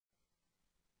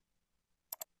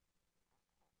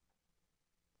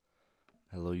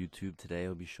Hello YouTube, today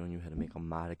I'll be showing you how to make a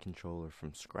modded controller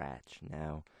from scratch.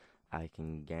 Now, I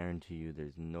can guarantee you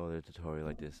there's no other tutorial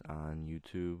like this on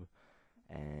YouTube,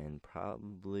 and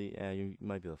probably, you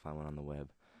might be able to find one on the web,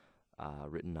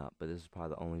 written up, but this is probably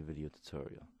the only video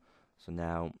tutorial. So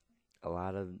now, a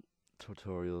lot of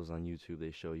tutorials on YouTube,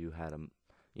 they show you how to,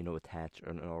 attach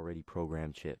an already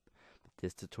programmed chip. But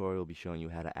this tutorial will be showing you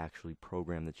how to actually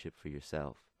program the chip for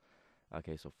yourself.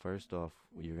 Okay, so first off,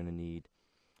 you're going to need.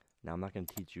 Now, I'm not going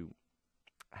to teach you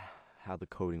how the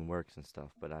coding works and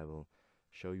stuff, but I will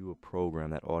show you a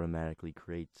program that automatically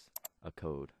creates a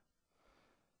code.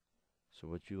 So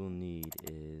what you will need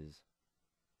is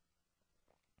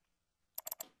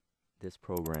this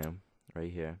program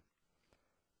right here,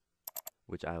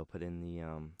 which I will put in the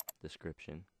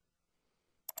description,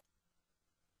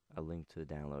 a link to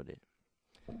download it.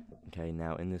 Okay,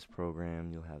 now in this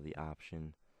program, you'll have the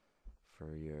option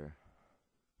for your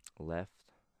left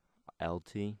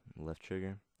LT, left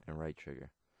trigger, and right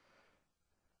trigger.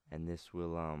 And this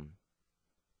will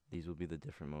these will be the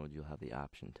different modes you'll have the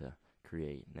option to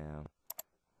create. Now,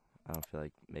 I don't feel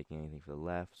like making anything for the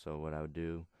left, so what I would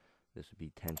do, this would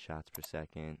be 10 shots per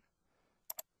second.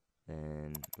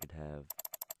 Then we'd have,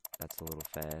 that's a little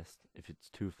fast. If it's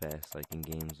too fast, like in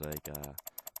games like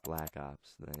Black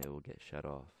Ops, then it will get shut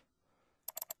off.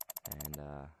 And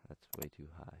that's way too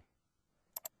high.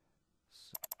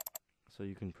 So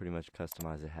you can pretty much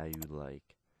customize it how you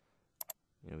like.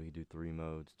 You know, we could do 3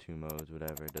 modes, 2 modes,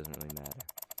 whatever, it doesn't really matter.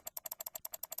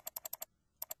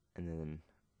 And then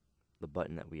the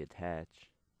button that we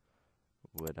attach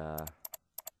would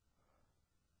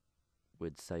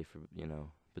cipher,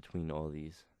 between all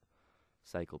these,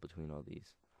 cycle between all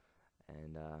these.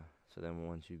 And so then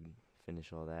once you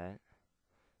finish all that,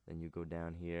 then you go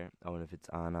down here. Oh, and if it's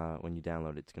on, when you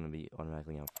download it, it's going to be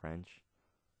automatically on French.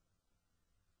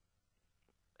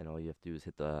 And all you have to do is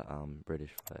hit the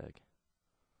British flag.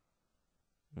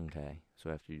 Okay,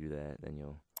 so after you do that, then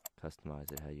you'll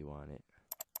customize it how you want it.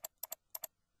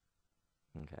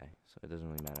 Okay, so it doesn't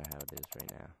really matter how it is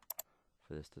right now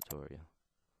for this tutorial.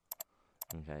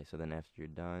 Okay, so then after you're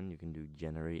done, you can do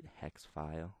generate hex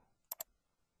file.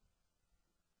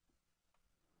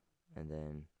 And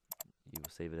then you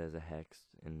will save it as a hex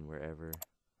in wherever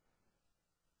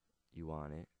you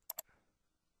want it.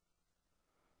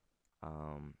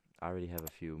 I already have a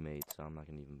few made, so I'm not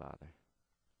going to even bother.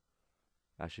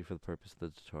 Actually, for the purpose of the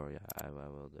tutorial, I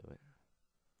will do it.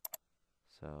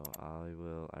 So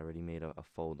I already made a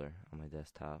folder on my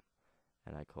desktop,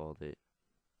 and I called it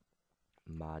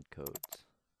mod codes.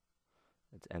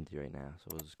 It's empty right now, so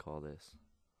we'll just call this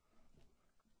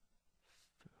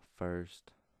first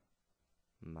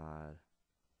mod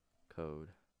code,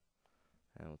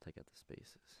 and we'll take out the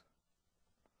spaces.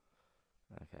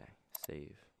 Okay,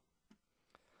 save.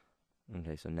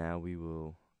 Okay, so now we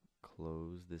will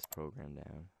close this program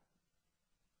down,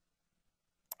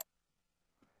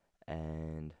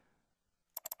 and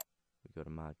we go to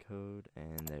mod code,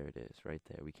 and there it is, right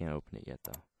there. We can't open it yet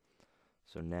though.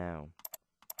 So now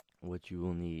what you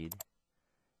will need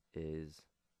is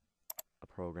a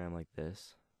program like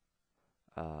this,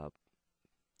 a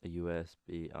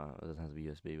USB, it doesn't have to be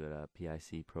USB, but a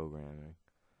PIC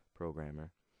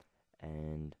Programmer,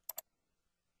 and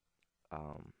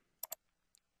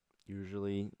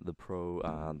usually the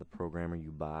programmer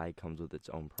you buy comes with its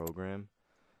own program,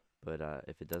 but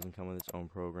if it doesn't come with its own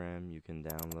program, you can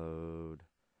download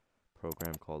a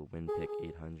program called WinPic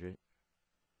 800.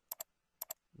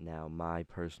 Now, my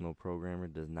personal programmer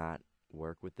does not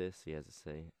work with this. He has to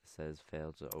say, it says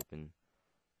failed to open,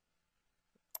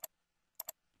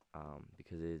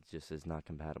 because it just is not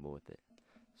compatible with it.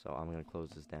 So I'm going to close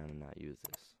this down and not use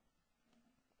this.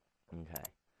 Okay,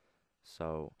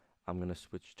 so I'm going to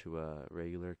switch to a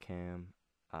regular camera,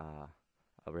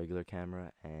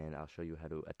 and I'll show you how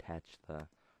to attach the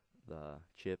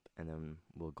chip, and then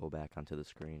we'll go back onto the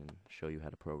screen and show you how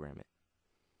to program it.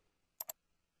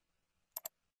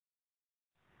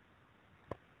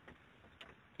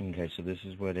 Okay, so this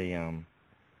is what a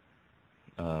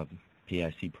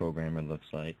PIC programmer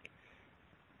looks like.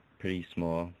 Pretty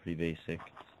small, pretty basic.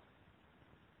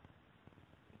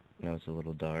 Now it's a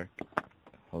little dark.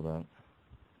 Hold on.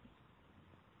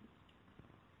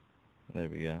 There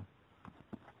we go.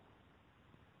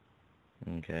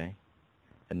 Okay.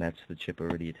 And that's the chip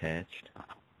already attached.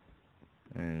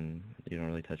 And you don't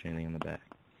really touch anything on the back.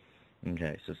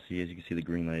 Okay, so see, as you can see, the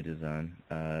green light is on.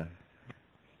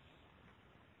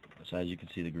 So as you can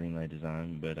see, the green light is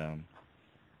on, but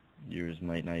yours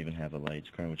might not even have a light. It's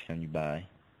current which kind you buy.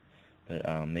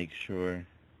 But make sure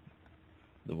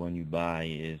the one you buy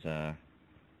is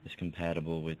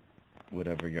compatible with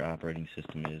whatever your operating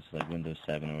system is, like Windows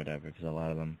 7 or whatever, because a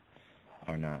lot of them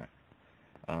are not.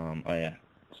 Oh yeah,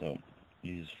 so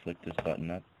you just flick this button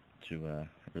up to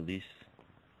release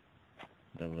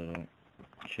the little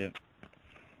chip.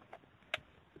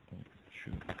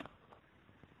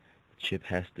 Chip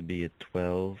has to be a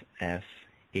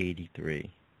 12F83.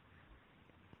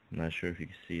 I'm not sure if you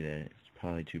can see that. It's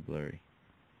probably too blurry.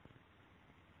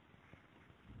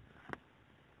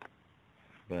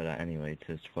 But anyway, it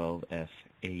says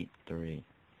 12F83.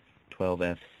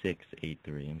 12F683.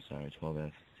 I'm sorry,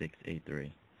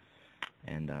 12F683.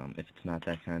 And if it's not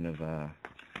that kind of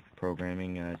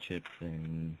programming chip,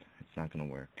 then it's not going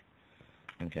to work.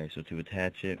 Okay, so to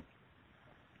attach it,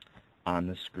 on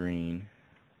the screen,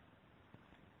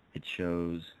 it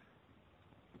shows,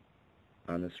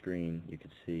 on the screen, you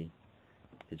can see,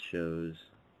 it shows,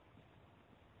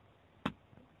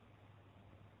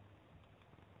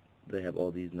 they have all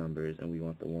these numbers, and we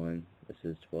want the one that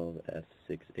says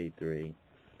 12F683,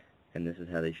 and this is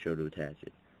how they show to attach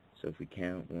it. So if we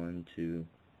count, we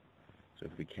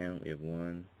have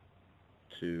 1,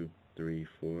 2, 3,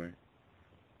 4,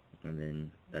 and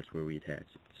then that's where we attach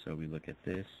it. So we look at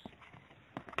this,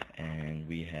 and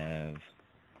we have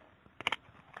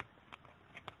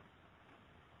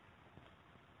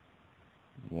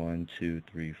one, 2,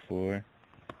 3, 4,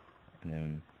 and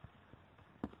then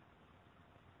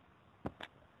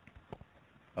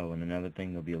and another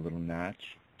thing, there'll be a little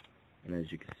notch, and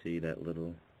as you can see, that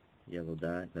little yellow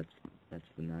dot, that's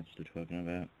the notch they're talking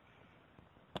about.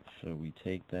 So we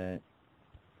take that,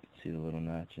 see the little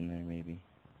notch in there maybe,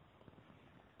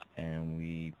 and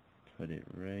we put it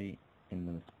right in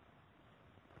the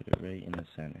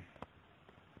center.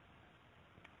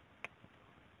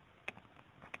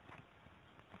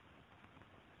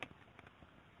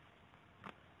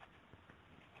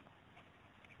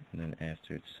 And then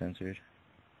after it's centered,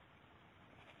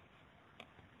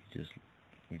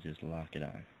 we just lock it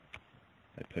on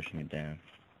by pushing it down.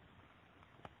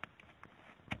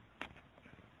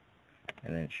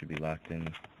 And then it should be locked in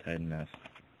tight enough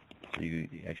so you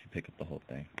actually pick up the whole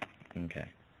thing. Okay.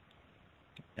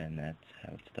 And that's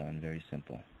how it's done. Very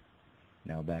simple.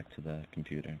 Now back to the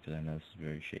computer, because I know this is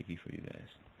very shaky for you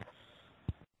guys.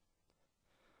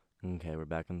 Okay, we're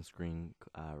back on the screen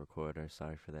recorder.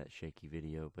 Sorry for that shaky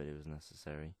video, but it was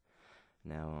necessary.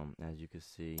 Now, as you can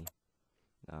see,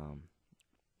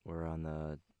 we're on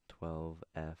the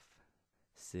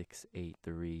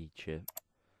 12F683 chip,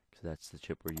 because that's the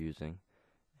chip we're using,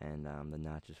 and the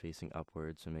notch is facing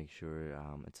upwards, so make sure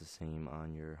it's the same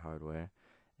on your hardware,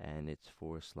 and it's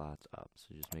 4 slots up,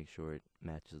 so just make sure it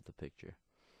matches the picture.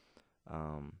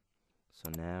 So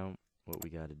now what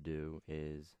we got to do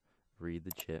is read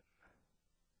the chip.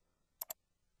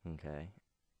 Okay,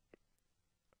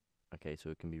 so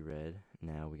it can be read.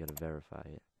 Now we got to verify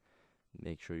it.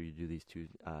 Make sure you do these 2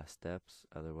 steps,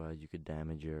 otherwise you could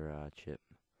damage your chip,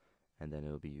 and then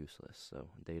it'll be useless. So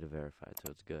data verified,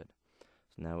 so it's good.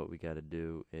 So now what we got to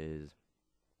do is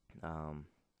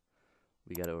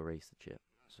we got to erase the chip.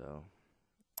 So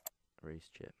erase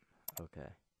chip.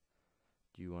 Okay.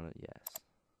 Do you want to? Yes.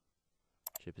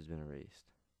 Chip has been erased.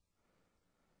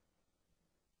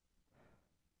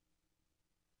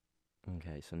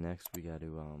 Okay, so next we got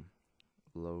to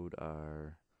load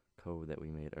our code that we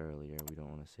made earlier. We don't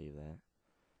want to save that.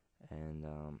 And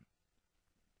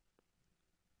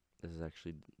this is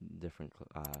actually different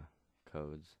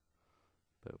codes,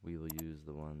 but we will use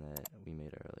the one that we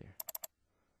made earlier.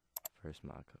 First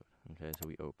mod code. Okay, so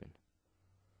we open.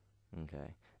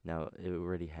 Okay, now it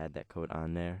already had that code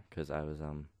on there because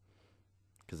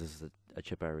this is a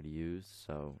chip I already used,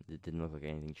 so it didn't look like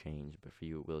anything changed, but for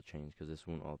you it will change because this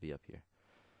won't all be up here.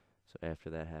 So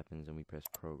after that happens, and we press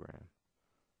program,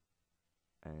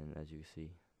 and as you can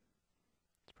see,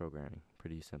 it's programming.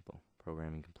 Pretty simple.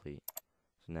 Programming complete.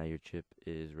 So now your chip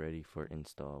is ready for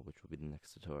install, which will be the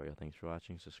next tutorial. Thanks for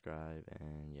watching, subscribe,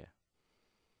 and yeah.